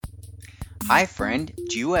Hi, friend.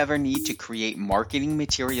 Do you ever need to create marketing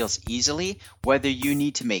materials easily? Whether you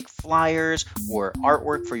need to make flyers or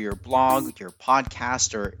artwork for your blog, your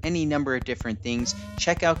podcast, or any number of different things,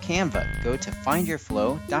 check out Canva. Go to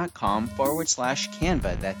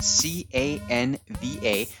findyourflow.com/Canva. That's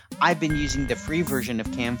CANVA. I've been using the free version of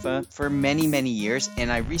Canva for many, many years,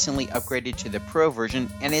 and I recently upgraded to the pro version,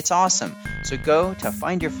 and it's awesome. So go to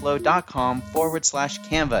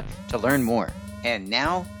findyourflow.com/Canva to learn more. And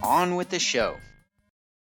now, on with the show.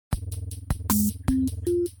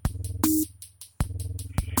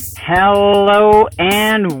 Hello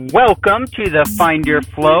and welcome to the Find Your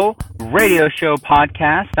Flow radio show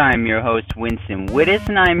podcast. I'm your host, Winston Wittes,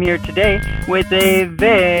 and I'm here today with a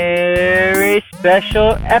very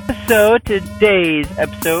special episode. Today's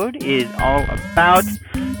episode is all about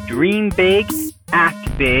Dream Big,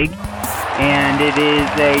 Act Big, and it is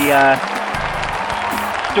a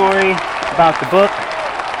story about the book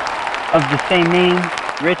of the same name,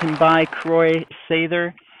 written by Croix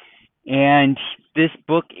Sather, and this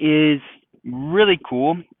book is really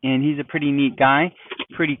cool, and he's a pretty neat guy.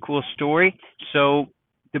 Pretty cool story. So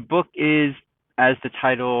the book is, as the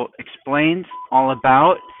title explains, all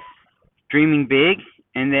about dreaming big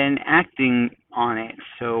and then acting on it.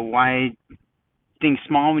 So why think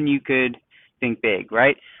small when you could think big,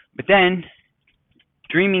 right? But then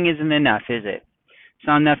dreaming isn't enough, is it? It's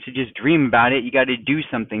not enough to just dream about it. You got to do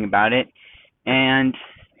something about it. And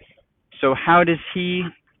so how does he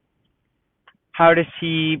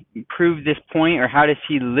prove this point, or how does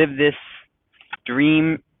he live this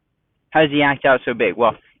dream? How does he act out so big?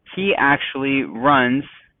 Well, he actually runs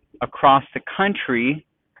across the country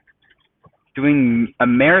doing a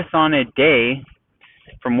marathon a day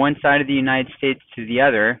from one side of the United States to the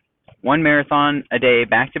other, one marathon a day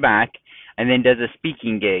back to back, and then does a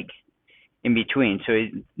speaking gig in between. So,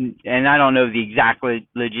 and I don't know the exact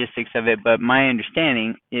logistics of it, but my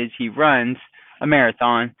understanding is he runs a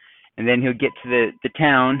marathon, and then he'll get to the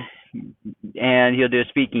town, and he'll do a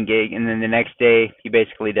speaking gig, and then the next day he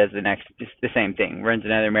basically does the same thing, runs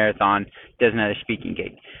another marathon, does another speaking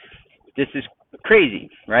gig. This is crazy,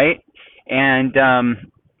 right? And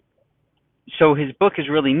so his book is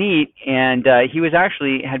really neat, and he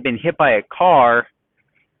had been hit by a car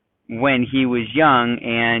when he was young,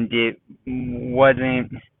 and he wasn't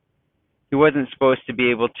supposed to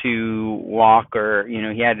be able to walk, or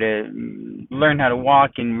he had to learn how to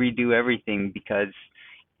walk and redo everything because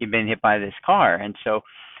he'd been hit by this car. And so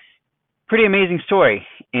pretty amazing story,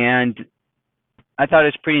 and I thought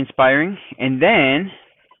it was pretty inspiring. And then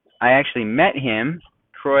I actually met him.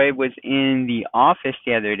 Croy was in the office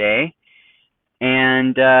the other day,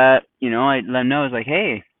 and I let him know. I was like,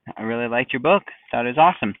 hey, I really liked your book, thought it was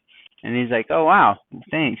awesome. And he's like, oh wow,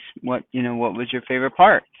 thanks. What was your favorite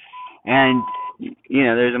part? And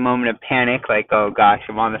there's a moment of panic, like, oh gosh,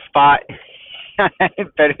 I'm on the spot. I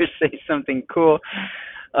better say something cool.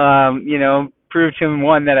 Prove to him,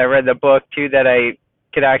 one, that I read the book, two, that I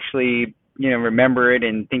could actually remember it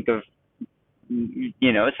and think of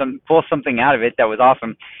pull something out of it that was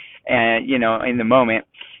awesome, and in the moment.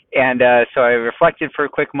 And so I reflected for a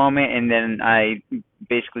quick moment, and then I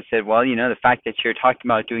basically said, well, the fact that you're talking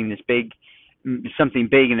about doing this something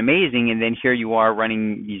big and amazing, and then here you are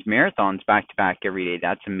running these marathons back to back every day.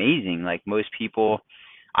 That's amazing. Like most people,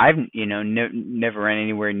 I've never run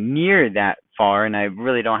anywhere near that far, and I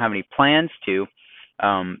really don't have any plans to.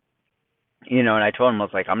 And I told him, I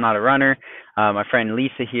was like, I'm not a runner. My friend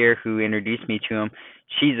Lisa here, who introduced me to him,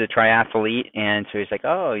 she's a triathlete, and so he's like,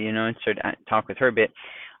 oh, and so I talked with her a bit.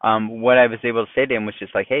 What I was able to say to him was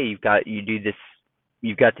just like, hey, you've got this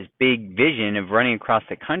big vision of running across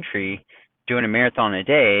the country, doing a marathon a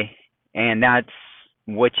day, and that's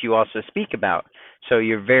what you also speak about. So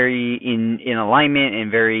you're very in alignment and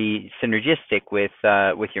very synergistic with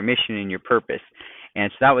your mission and your purpose.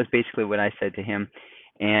 And so that was basically what I said to him.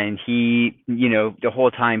 And he, the whole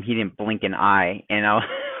time he didn't blink an eye, and I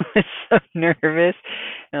was so nervous.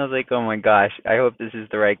 And I was like, oh my gosh, I hope this is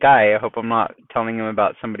the right guy. I hope I'm not telling him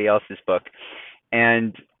about somebody else's book.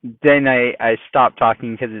 And then I stopped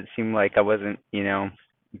talking because it seemed like I wasn't,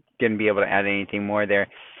 going to be able to add anything more there.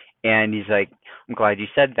 And he's like, I'm glad you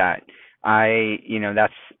said that.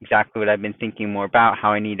 That's exactly what I've been thinking more about,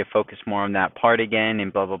 how I need to focus more on that part again,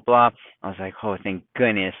 and blah, blah, blah. I was like, oh, thank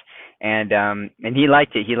goodness. And he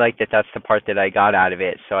liked it. He liked that that's the part that I got out of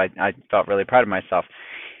it. So I felt really proud of myself.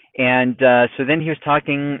 And so then he was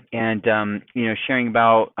talking and, sharing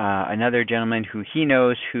about another gentleman who he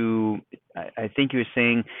knows, who I think he was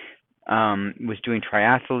saying was doing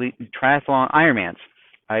triathlon Ironmans.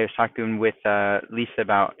 I was talking with Lisa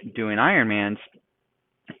about doing Ironmans,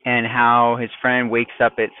 and how his friend wakes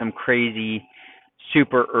up at some crazy,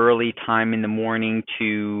 super early time in the morning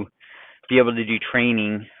to be able to do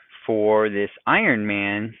training for this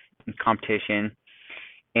Ironman competition.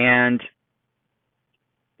 And,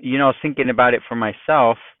 I was thinking about it for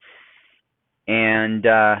myself, and,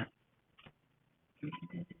 so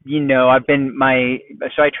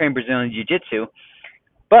I train Brazilian Jiu Jitsu,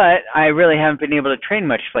 but I really haven't been able to train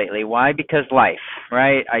much lately. Why? Because life,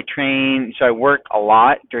 right? I work a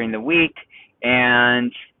lot during the week,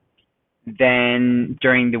 and then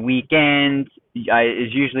during the weekend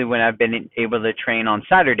is usually when I've been able to train on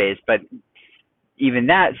Saturdays. But even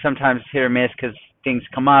that sometimes hit or miss because things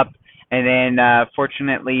come up. And then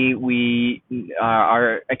fortunately,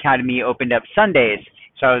 our academy opened up Sundays,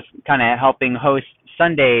 so I was kind of helping host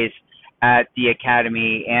Sundays at the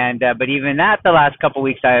academy. And but even that, the last couple of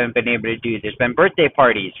weeks I haven't been able to do. There's been birthday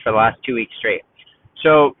parties for the last 2 weeks straight.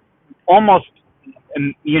 So almost,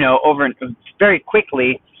 over very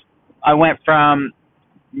quickly, I went from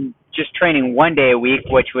just training one day a week,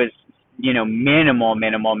 which was, minimal,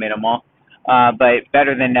 but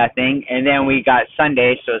better than nothing. And then we got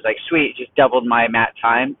Sunday, so it was like, sweet, just doubled my mat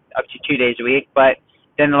time up to 2 days a week. But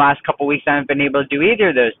then the last couple of weeks, I haven't been able to do either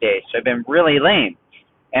of those days, so I've been really lame.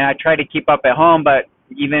 And I try to keep up at home, but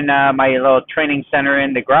even my little training center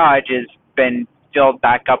in the garage has been filled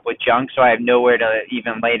back up with junk, so I have nowhere to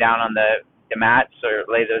even lay down on the mats or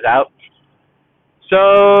lay those out.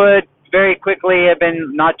 So very quickly, I've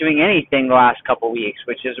been not doing anything the last couple of weeks,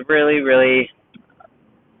 which is really, really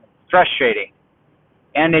frustrating.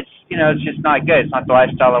 And it's just not good. It's not the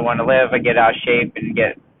lifestyle I want to live. I get out of shape and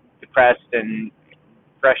get depressed and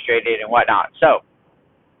frustrated and whatnot. So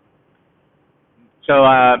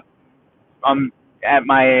at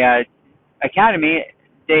my academy,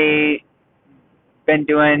 they been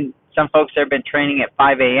doing, some folks have been training at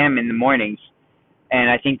 5 a.m. in the mornings, and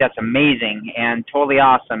I think that's amazing and totally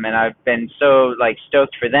awesome, and I've been so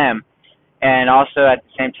stoked for them. And also at the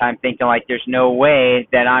same time thinking there's no way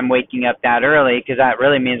that I'm waking up that early, because that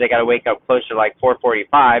really means I got to wake up closer to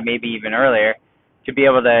 4:45, maybe even earlier, to be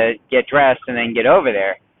able to get dressed and then get over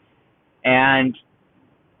there. And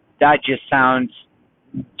that just sounds,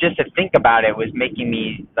 just to think about it was making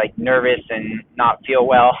me nervous and not feel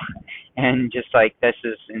well, and just this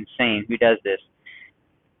is insane. Who does this?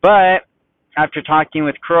 But after talking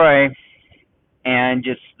with Croix and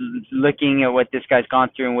just looking at what this guy's gone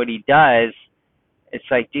through and what he does, it's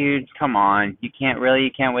dude, come on. You can't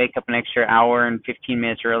wake up an extra hour and 15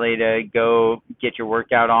 minutes early to go get your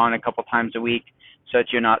workout on a couple times a week so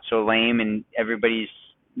that you're not so lame and everybody's,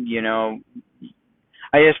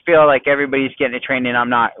 I just feel like everybody's getting a train and I'm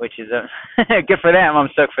not, which is good for them. I'm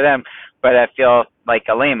stoked for them, but I feel like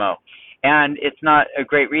a lame-o. And it's not a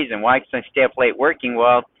great reason. Why? Because I stay up late working.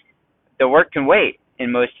 Well, the work can wait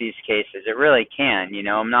in most of these cases. It really can.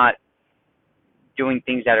 I'm not doing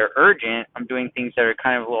things that are urgent. I'm doing things that are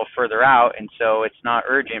kind of a little further out, and so it's not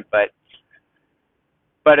urgent. But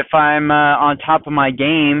if I'm on top of my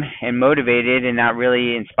game and motivated, and that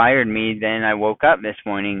really inspired me, then I woke up this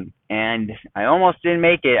morning, and I almost didn't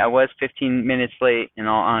make it. I was 15 minutes late, in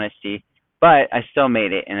all honesty, but I still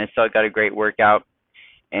made it, and I still got a great workout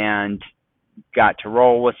and got to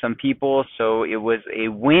roll with some people, so it was a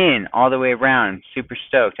win all the way around. Super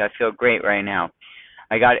stoked. I feel great right now.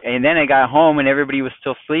 And then I got home and everybody was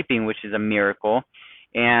still sleeping, which is a miracle.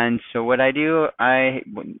 And so what I do,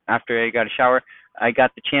 after I got a shower, I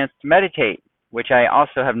got the chance to meditate, which I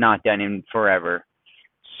also have not done in forever.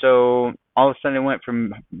 So all of a sudden I went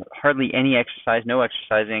from hardly any exercise, no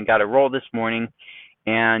exercising, and got a roll this morning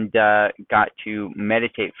and got to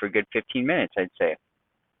meditate for a good 15 minutes, I'd say.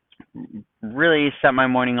 Really set my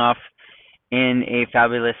morning off in a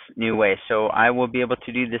fabulous new way. So I will be able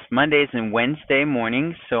to do this Mondays and Wednesday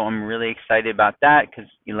mornings. So I'm really excited about that because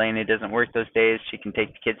Elena doesn't work those days. She can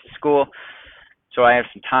take the kids to school. So I have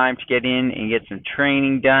some time to get in and get some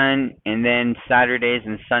training done. And then Saturdays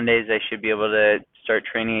and Sundays, I should be able to start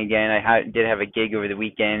training again. I did have a gig over the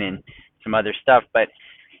weekend and some other stuff. But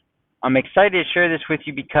I'm excited to share this with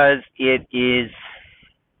you because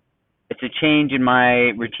it's a change in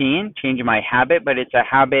my routine, change in my habit, but it's a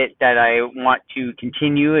habit that I want to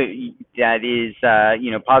continue, that is,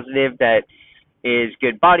 positive, that is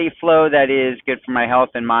good body flow, that is good for my health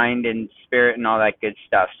and mind and spirit and all that good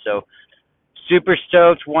stuff. So super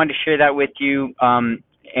stoked, wanted to share that with you,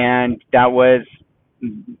 and that was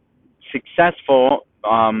successful.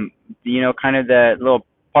 Kind of the little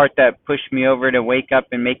part that pushed me over to wake up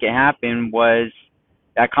and make it happen was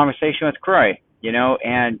that conversation with Croix,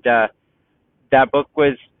 and that book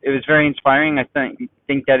was very inspiring. I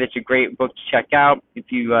think that it's a great book to check out. If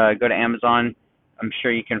you go to Amazon I'm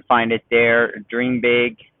sure you can find it there. Dream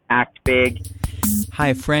big, act big.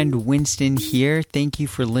 Hi, friend. Winston here. Thank you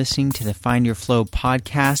for listening to the Find Your Flow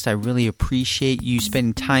podcast. I really appreciate you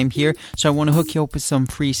spending time here. So I want to hook you up with some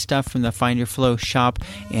free stuff from the Find Your Flow shop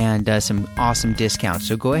and some awesome discounts.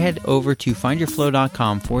 So go ahead over to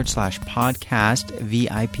findyourflow.com/podcast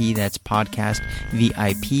VIP. That's podcast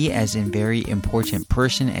VIP, as in very important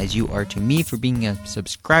person, as you are to me, for being a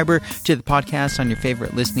subscriber to the podcast on your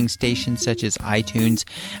favorite listening stations such as iTunes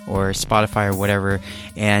or Spotify or whatever.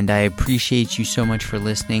 And I appreciate you so much for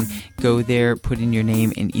listening. Go there, put in your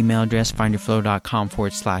name and email address,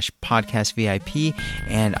 findyourflow.com/podcast VIP,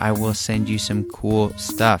 and I will send you some cool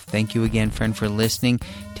stuff. Thank you again, friend, for listening.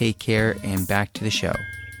 Take care, and back to the show.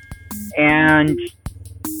 And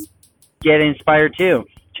get inspired too.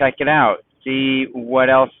 Check it out. See what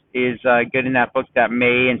else is good in that book that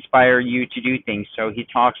may inspire you to do things. So he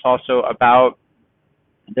talks also about,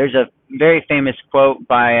 there's a very famous quote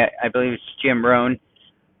by, I believe it's Jim Rohn,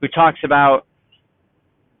 who talks about,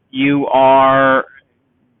 you are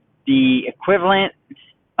the equivalent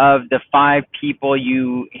of the 5 people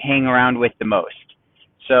you hang around with the most.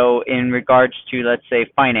 So in regards to, let's say,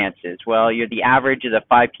 finances, well, you're the average of the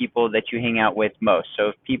 5 people that you hang out with most. So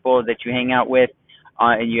if people that you hang out with,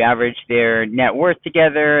 and you average their net worth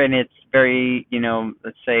together, and it's very,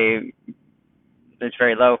 let's say it's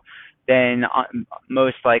very low, then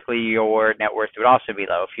most likely your net worth would also be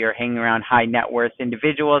low. If you're hanging around high net worth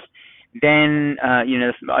individuals, then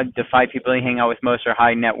the 5 people you hang out with most are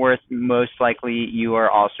high net worth. Most likely you are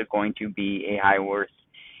also going to be a high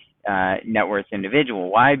net worth individual.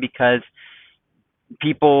 Why? Because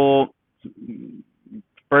people,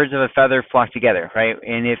 birds of a feather flock together, right?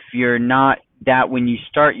 And if you're not that, when you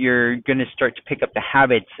start, you're going to start to pick up the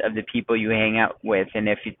habits of the people you hang out with. And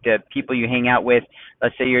if the people you hang out with,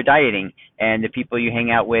 let's say you're dieting, and the people you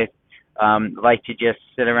hang out with like to just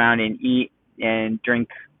sit around and eat and drink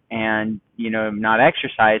and not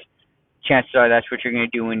exercise, chances are that's what you're going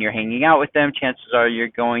to do when you're hanging out with them. Chances are you're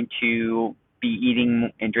going to be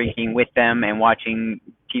eating and drinking with them and watching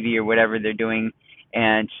TV or whatever they're doing,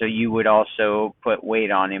 and so you would also put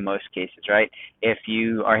weight on in most cases, right? If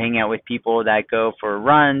you are hanging out with people that go for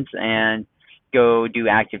runs and go do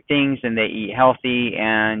active things and they eat healthy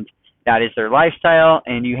and that is their lifestyle,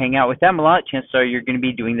 and you hang out with them a lot, chances are you're going to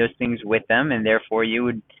be doing those things with them, and therefore you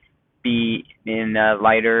would be in a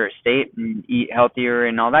lighter state and eat healthier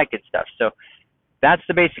and all that good stuff. So that's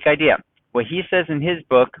the basic idea. What he says in his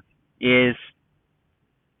book is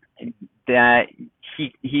that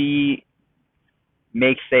he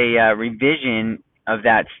makes a revision of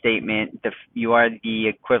that statement. You are the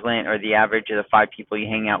equivalent or the average of the 5 people you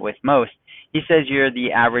hang out with most. He says you're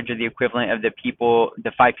the average or the equivalent of the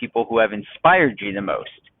 5 people who have inspired you the most.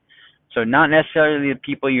 So not necessarily the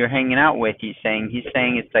people you're hanging out with, he's saying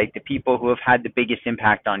it's like the people who have had the biggest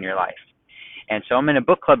impact on your life. And so I'm in a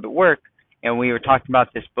book club at work, and we were talking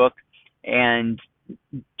about this book, and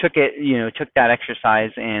took that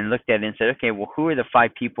exercise and looked at it and said, okay, well, who are the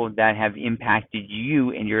 5 people that have impacted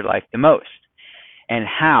you in your life the most, and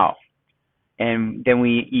how? And then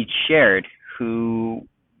we each shared who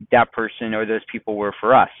that person or those people were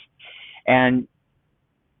for us. And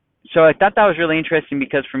so I thought that was really interesting,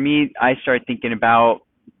 because for me, I started thinking about,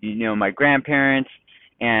 my grandparents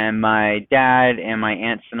and my dad and my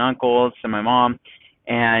aunts and uncles and my mom.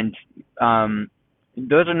 And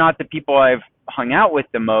those are not the people I've hung out with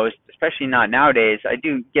the most, especially not nowadays. I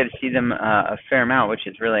do get to see them a fair amount, which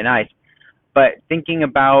is really nice. But thinking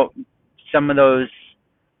about some of those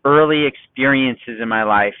early experiences in my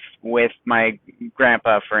life with my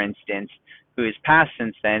grandpa, for instance, who has passed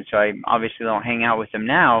since then, so I obviously don't hang out with him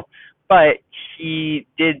now, but he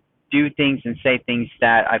did do things and say things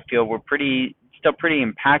that I feel were still pretty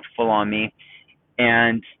impactful on me,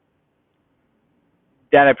 and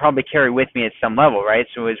that I probably carry with me at some level, right?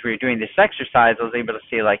 So as we were doing this exercise, I was able to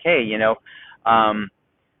see, like, hey,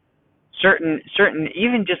 certain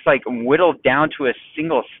even just like whittled down to a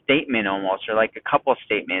single statement almost, or like a couple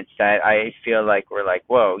statements that I feel like were like,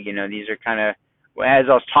 whoa, these are kind of, as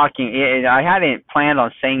I was talking, I hadn't planned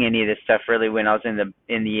on saying any of this stuff really when I was in the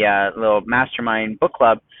little mastermind book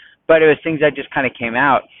club, but it was things that just kind of came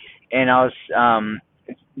out. And I was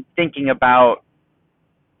thinking about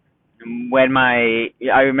when I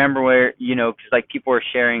remember where, because like people were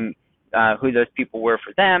sharing who those people were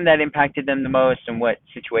for them that impacted them the most and what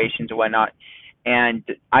situations and whatnot. And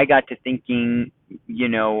I got to thinking,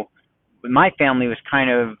 my family was kind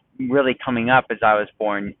of really coming up as I was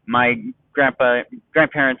born. My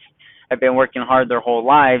grandparents have been working hard their whole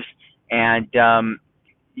lives, and they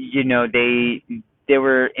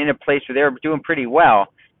were in a place where they were doing pretty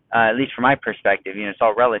well. at least from my perspective. It's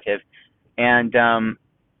all relative. And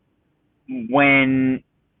when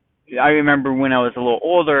I remember when I was a little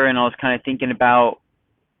older and I was kind of thinking about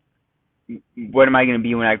what am I going to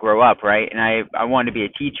be when I grow up, right? And I wanted to be a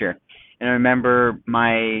teacher. And I remember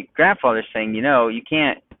my grandfather saying, you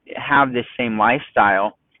can't have this same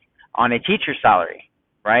lifestyle on a teacher salary,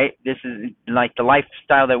 right? This is like the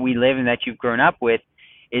lifestyle that we live and that you've grown up with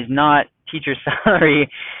is not teacher salary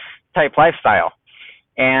type lifestyle.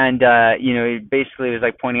 And basically it was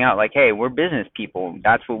like pointing out like, hey, we're business people.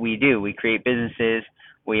 That's what we do. We create businesses,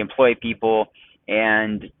 we employ people,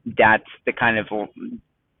 and that's the kind of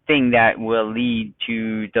thing that will lead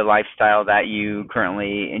to the lifestyle that you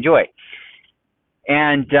currently enjoy.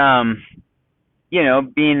 And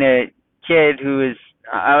being a kid who is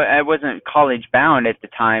I wasn't college bound at the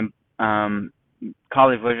time.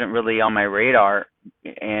 College wasn't really on my radar,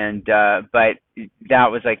 and but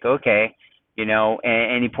that was like, okay,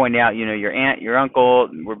 and he pointed out, your aunt, your uncle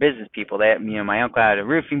were business people. That my uncle had a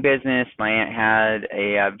roofing business, my aunt had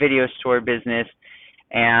a video store business,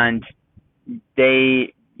 and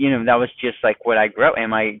they, that was just like what I grew up.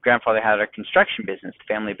 And my grandfather had a construction business,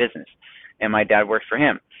 family business, and my dad worked for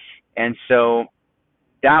him, and so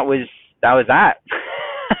that was that.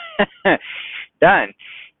 Done.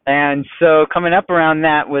 And so coming up around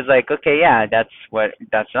that was like, okay, yeah, that's what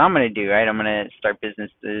I'm gonna do, right? I'm gonna start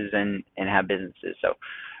businesses and have businesses. So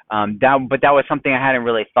that was something I hadn't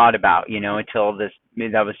really thought about, until this.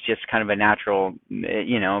 That was just kind of a natural,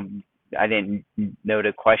 I didn't know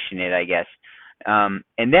to question it, I guess.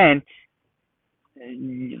 And then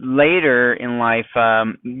later in life,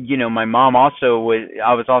 my mom I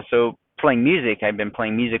was also playing music. I'd been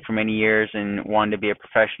playing music for many years and wanted to be a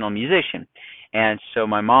professional musician. And so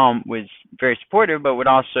my mom was very supportive, but would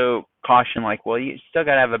also caution like, well, you still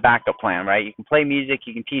got to have a backup plan, right? You can play music,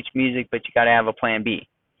 you can teach music, but you got to have a plan B.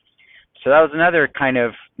 So that was another kind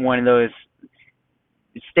of one of those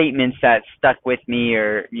statements that stuck with me,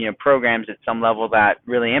 or, programs at some level that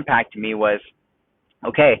really impacted me was,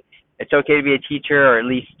 okay, it's okay to be a teacher, or at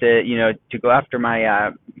least to go after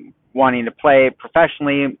my wanting to play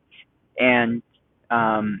professionally, and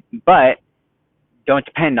but don't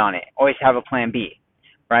depend on it. Always have a plan B,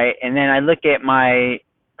 right? And then I look at my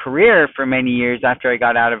career for many years after I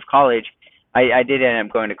got out of college. I did end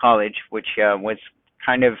up going to college, which was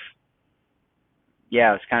kind of, it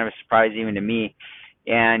was kind of a surprise even to me.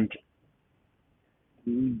 And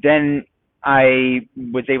then I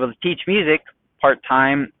was able to teach music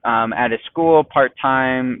part-time at a school,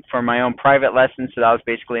 part-time for my own private lessons. So that was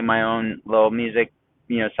basically my own little music,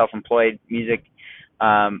 self-employed music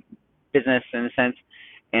business in a sense.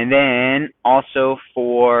 And then also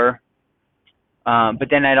but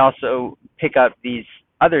then I'd also pick up these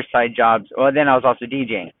other side jobs. Well, then I was also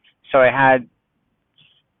DJing. So I had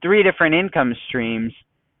 3 different income streams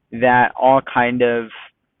that all kind of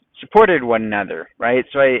supported one another, right?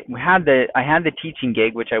 So I had the teaching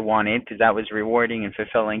gig, which I wanted because that was rewarding and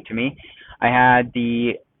fulfilling to me. I had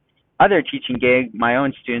the other teaching gig, my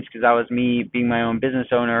own students, because that was me being my own business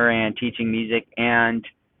owner and teaching music and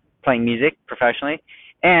playing music professionally.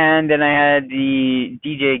 And then I had the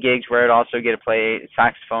DJ gigs where I'd also get to play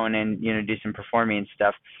saxophone and do some performing and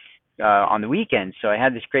stuff on the weekends. So I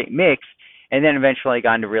had this great mix, and then eventually I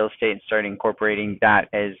got into real estate and started incorporating that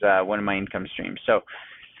as one of my income streams. So,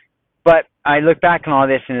 but I look back on all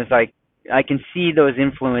this and it's like I can see those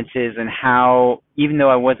influences and how, even though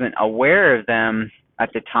I wasn't aware of them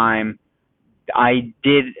at the time, I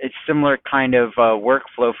did a similar kind of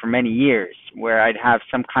workflow for many years where I'd have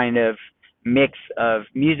some kind of mix of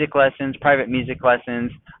music lessons, private music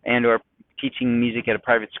lessons, and or teaching music at a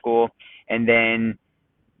private school, and then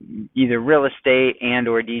either real estate and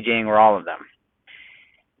or DJing, or all of them.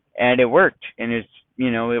 And it worked, and it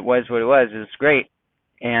was what it was. It was great.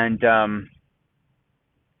 And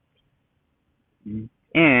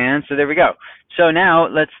so there we go. So now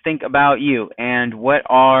let's think about you, and what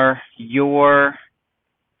are your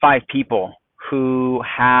 5 people who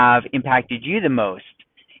have impacted you the most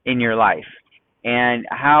in your life, and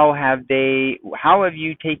how have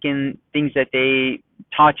you taken things that they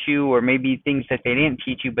taught you, or maybe things that they didn't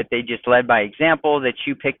teach you but they just led by example that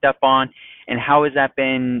you picked up on, and how has that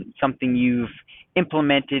been something you've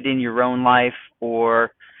implemented in your own life,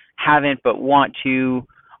 or haven't but want to,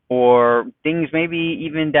 or things maybe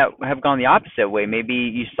even that have gone the opposite way. Maybe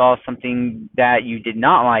you saw something that you did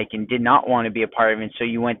not like and did not want to be a part of, and so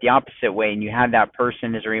you went the opposite way, and you had that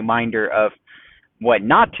person as a reminder of what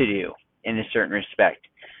not to do in a certain respect.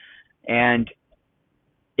 And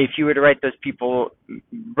if you were to write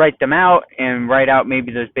them out and write out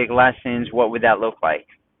maybe those big lessons, what would that look like?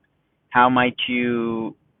 How might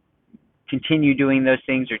you continue doing those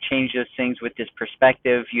things or change those things with this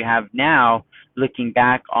perspective you have now, looking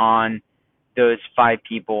back on those 5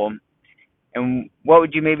 people? And what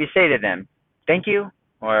would you maybe say to them? Thank you?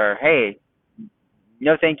 Or, hey,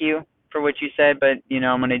 no thank you for what you said, but,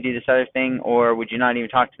 I'm going to do this other thing? Or would you not even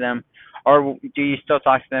talk to them? Or do you still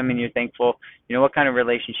talk to them and you're thankful? What kind of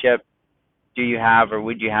relationship do you have or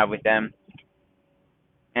would you have with them?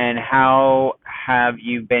 And how have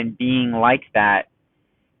you been being like that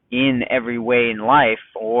in every way in life,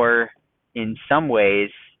 or in some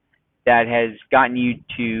ways that has gotten you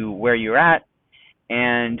to where you're at?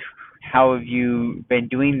 And how have you been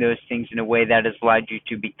doing those things in a way that has allowed you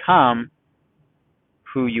to become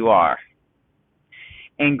who you are?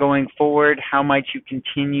 And going forward, how might you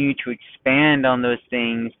continue to expand on those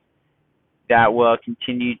things that will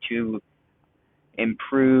continue to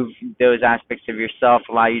improve those aspects of yourself,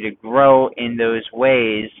 allow you to grow in those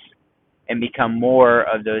ways and become more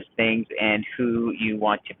of those things and who you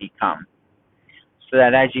want to become, so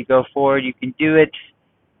that as you go forward, you can do it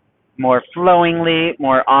more flowingly,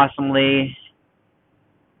 more awesomely,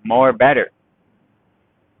 more better.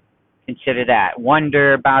 Consider that.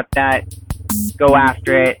 Wonder about that. Go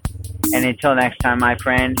after it. And until next time, my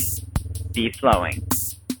friend, be flowing.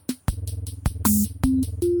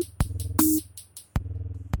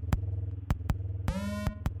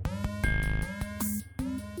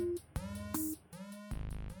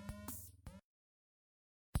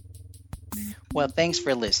 Well, thanks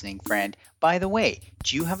for listening, friend. By the way,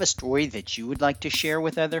 do you have a story that you would like to share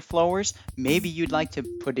with other flowers? Maybe you'd like to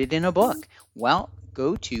put it in a book. Well,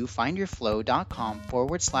 go to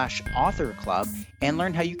findyourflow.com/author club and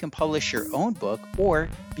learn how you can publish your own book or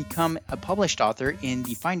become a published author in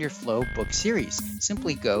the Find Your Flow book series.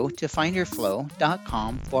 Simply go to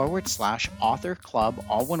findyourflow.com/author club,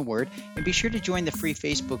 all one word, and be sure to join the free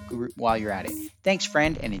Facebook group while you're at it. Thanks,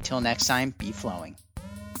 friend, and until next time, be flowing.